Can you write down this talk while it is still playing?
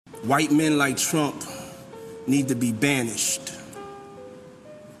White men like Trump need to be banished.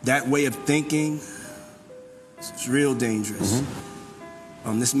 That way of thinking is real dangerous.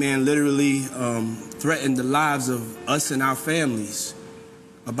 This man literally threatened the lives of us and our families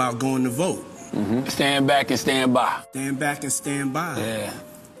about going to vote. Stand back and stand by. Stand back and stand by. Yeah.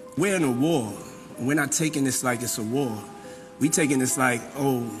 We're in a war. We're not taking this like it's a war. We're taking this like,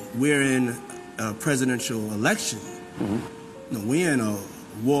 oh, we're in a presidential election. No, we're in a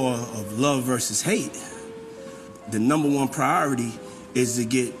war of love versus hate. The number one priority is to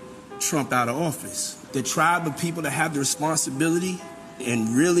get Trump out of office. The tribe of people that have the responsibility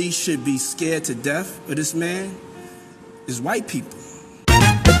and really should be scared to death of this man is white people.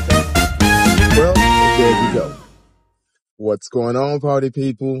 Well, there you go. What's going on, party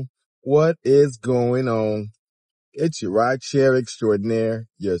people? What is going on? It's your rideshare extraordinaire,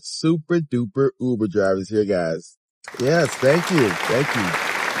 your super duper Uber drivers here, guys. Yes, thank you. Thank you.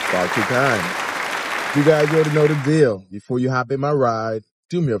 Far too kind. You guys already know the deal. Before you hop in my ride,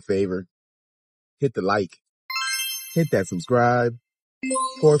 do me a favor. Hit the like. Hit that subscribe.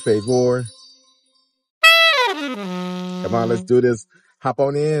 Por favor. Come on, let's do this. Hop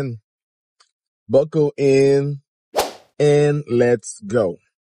on in. Buckle in. And let's go.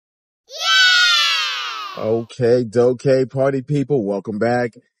 Okay, party people, welcome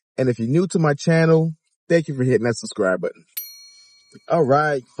back. And if you're new to my channel, thank you for hitting that subscribe button. All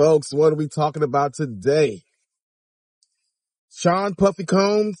right, folks, what are we talking about today? Sean Puffy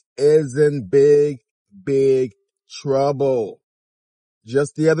Combs is in big trouble.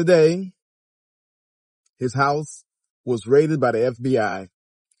 Just the other day, his house was raided by the FBI.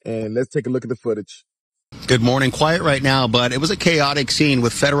 And let's take a look at the footage. Good morning. Quiet right now, but it was a chaotic scene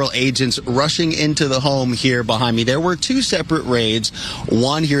with federal agents rushing into the home here behind me. There were two separate raids,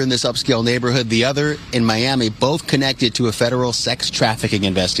 one here in this upscale neighborhood, the other in Miami, both connected to a federal sex trafficking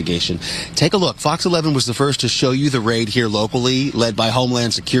investigation. Take a look. Fox 11 was the first to show you the raid here locally, led by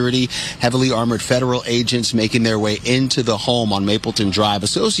Homeland Security, heavily armored federal agents making their way into the home on Mapleton Drive,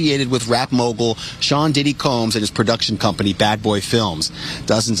 associated with rap mogul Sean Diddy Combs and his production company, Bad Boy Films.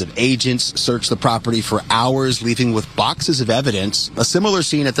 Dozens of agents searched the property for hours, leaving with boxes of evidence. A similar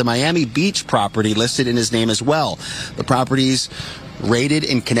scene at the Miami Beach property listed in his name as well. The properties raided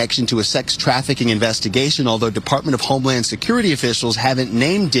in connection to a sex trafficking investigation, although Department of Homeland Security officials haven't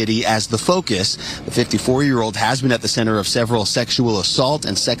named Diddy as the focus. The 54-year-old has been at the center of several sexual assault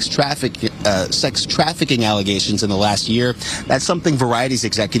and sex trafficking allegations in the last year. That's something Variety's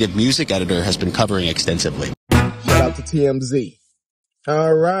executive music editor has been covering extensively. Shout out to TMZ.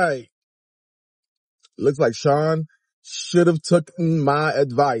 All right. Looks like Sean should have taken my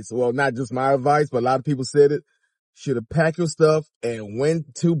advice. Well, not just my advice, but a lot of people said it. Should have packed your stuff and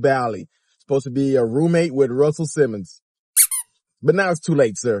went to Bali. Supposed to be a roommate with Russell Simmons. But now it's too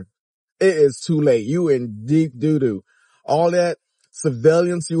late, sir. It is too late. You in deep doo-doo. All that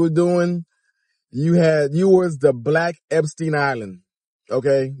surveillance you were doing, you was the Black Epstein Island.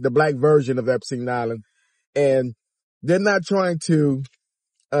 Okay? The black version of Epstein Island. And they're not trying to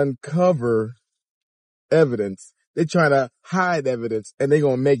uncover evidence. They're trying to hide evidence, and they're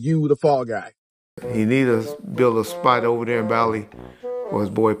going to make you the fall guy. He need to build a spot over there in Bali for his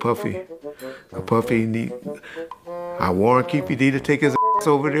boy Puffy. I warn Keefy D to take his ass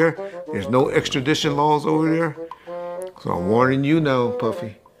over there. There's no extradition laws over there. So I'm warning you now,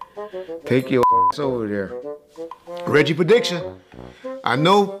 Puffy. Take your ass over there. Reggie prediction. I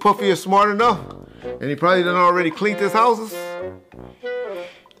know Puffy is smart enough, and he probably done already cleaned his houses.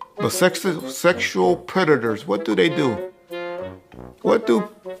 But sexual predators, what do they do?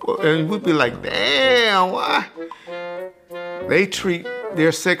 And we'd be like, damn, why? They treat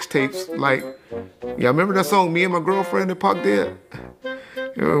their sex tapes like, y'all remember that song, Me and My Girlfriend, that Pac did?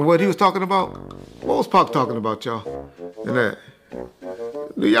 You know what he was talking about? What was Pac talking about, y'all? And that.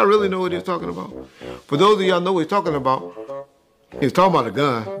 Do y'all really know what he was talking about? For those of y'all know what he's talking about, he's talking about a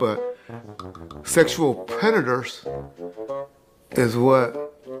gun, but sexual predators is what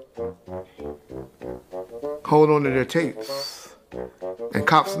hold on to their tapes. And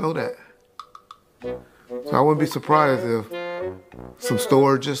cops know that. So I wouldn't be surprised if some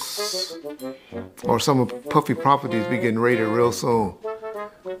storages or some of Puffy properties be getting raided real soon.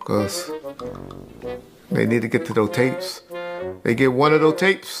 Because they need to get to those tapes. They get one of those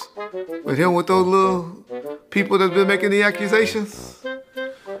tapes with him with those little people that's been making the accusations.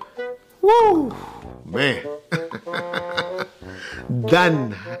 Woo! Man.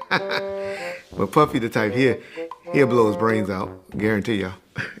 Done. But Puffy the type, he'll blow his brains out. Guarantee y'all.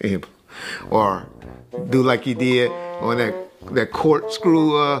 Or do like he did on that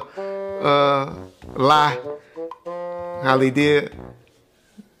corkscrew lie. How he did.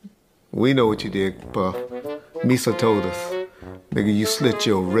 We know what you did, Puff. Misa told us. Nigga, you slit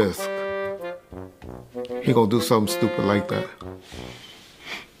your wrist. He gonna do something stupid like that.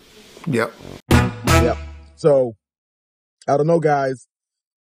 Yep. Yep. So, I don't know, guys.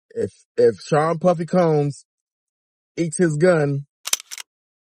 If Sean Puffy Combs eats his gun,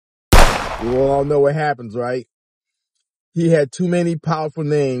 we will all know what happens, right? He had too many powerful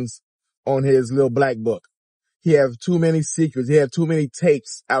names on his little black book. He have too many secrets. He have too many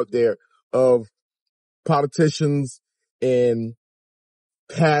tapes out there of politicians and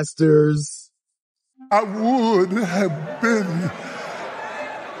pastors. I would have been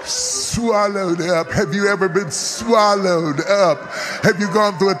swallowed up. Have you ever been swallowed up? Have you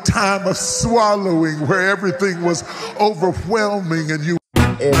gone through a time of swallowing where everything was overwhelming and you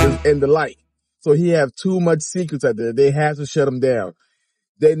and the like? So he have too much secrets out there. They have to shut him down.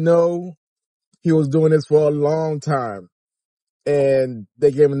 They know he was doing this for a long time and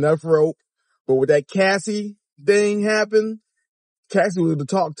they gave him enough rope. But with that Cassie thing happened, Cassie was to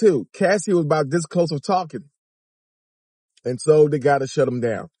talk too. Cassie was about this close of talking. And so they got to shut him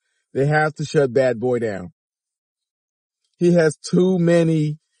down. They have to shut Bad Boy down. He has too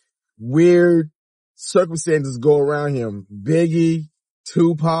many weird circumstances go around him. Biggie,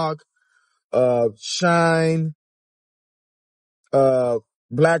 Tupac, Shine,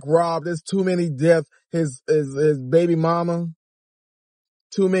 Black Rob. There's too many deaths. His baby mama.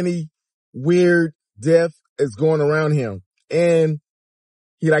 Too many weird death is going around him. And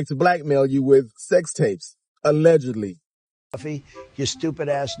he likes to blackmail you with sex tapes, allegedly. You stupid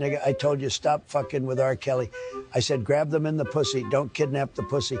ass nigga. I told you stop fucking with R. Kelly. I said grab them in the pussy. Don't kidnap the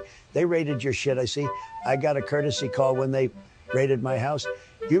pussy. They raided your shit, I see. I got a courtesy call when they raided my house.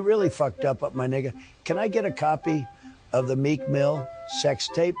 You really fucked up, my nigga. Can I get a copy of the Meek Mill sex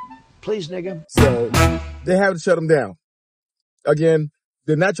tape? Please, nigga. So they have to shut him down. Again,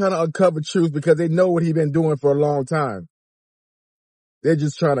 they're not trying to uncover truth because they know what he's been doing for a long time. They're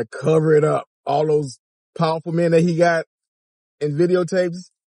just trying to cover it up. All those powerful men that he got in videotapes,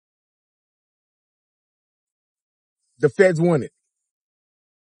 the feds want it.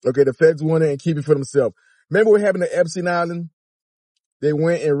 Okay, the feds want it and keep it for themselves. Remember what happened to Epstein Island? They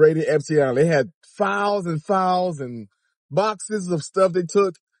went and raided Epstein Island. They had files and files and boxes of stuff they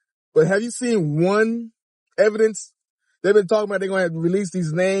took. But have you seen one evidence? They've been talking about they're going to release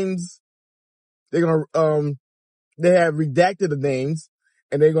these names. They're going to, they have redacted the names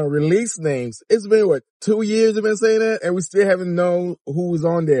and they're going to release names. It's been, what, 2 years they've been saying that? And we still haven't known who was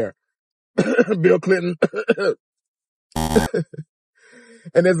on there. Bill Clinton.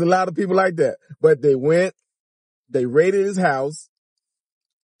 And there's a lot of people like that. But they went, they raided his house,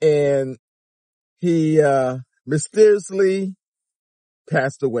 and he mysteriously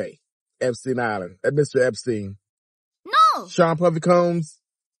passed away. Epstein Island. Mr. Epstein. No! Sean Puffy Combs,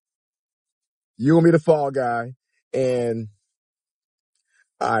 you're going to be the fall guy. And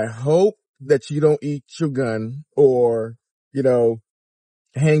I hope that you don't eat your gun or, you know,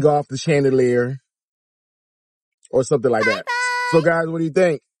 hang off the chandelier or something like that. So guys, what do you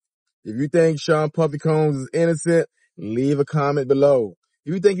think? If you think Sean Puffy Combs is innocent, leave a comment below.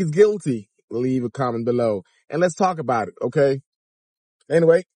 If you think he's guilty, leave a comment below. And let's talk about it, okay?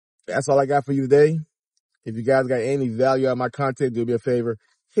 Anyway, that's all I got for you today. If you guys got any value out of my content, do me a favor.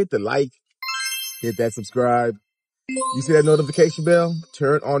 Hit the like. Hit that subscribe. You see that notification bell?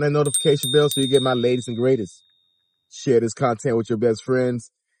 Turn on that notification bell so you get my latest and greatest. Share this content with your best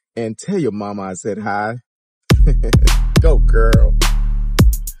friends. And tell your mama I said hi. Go, girl.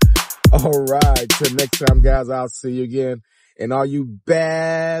 All right. Till next time, guys, I'll see you again. And all you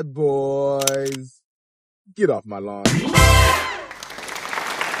bad boys, get off my lawn.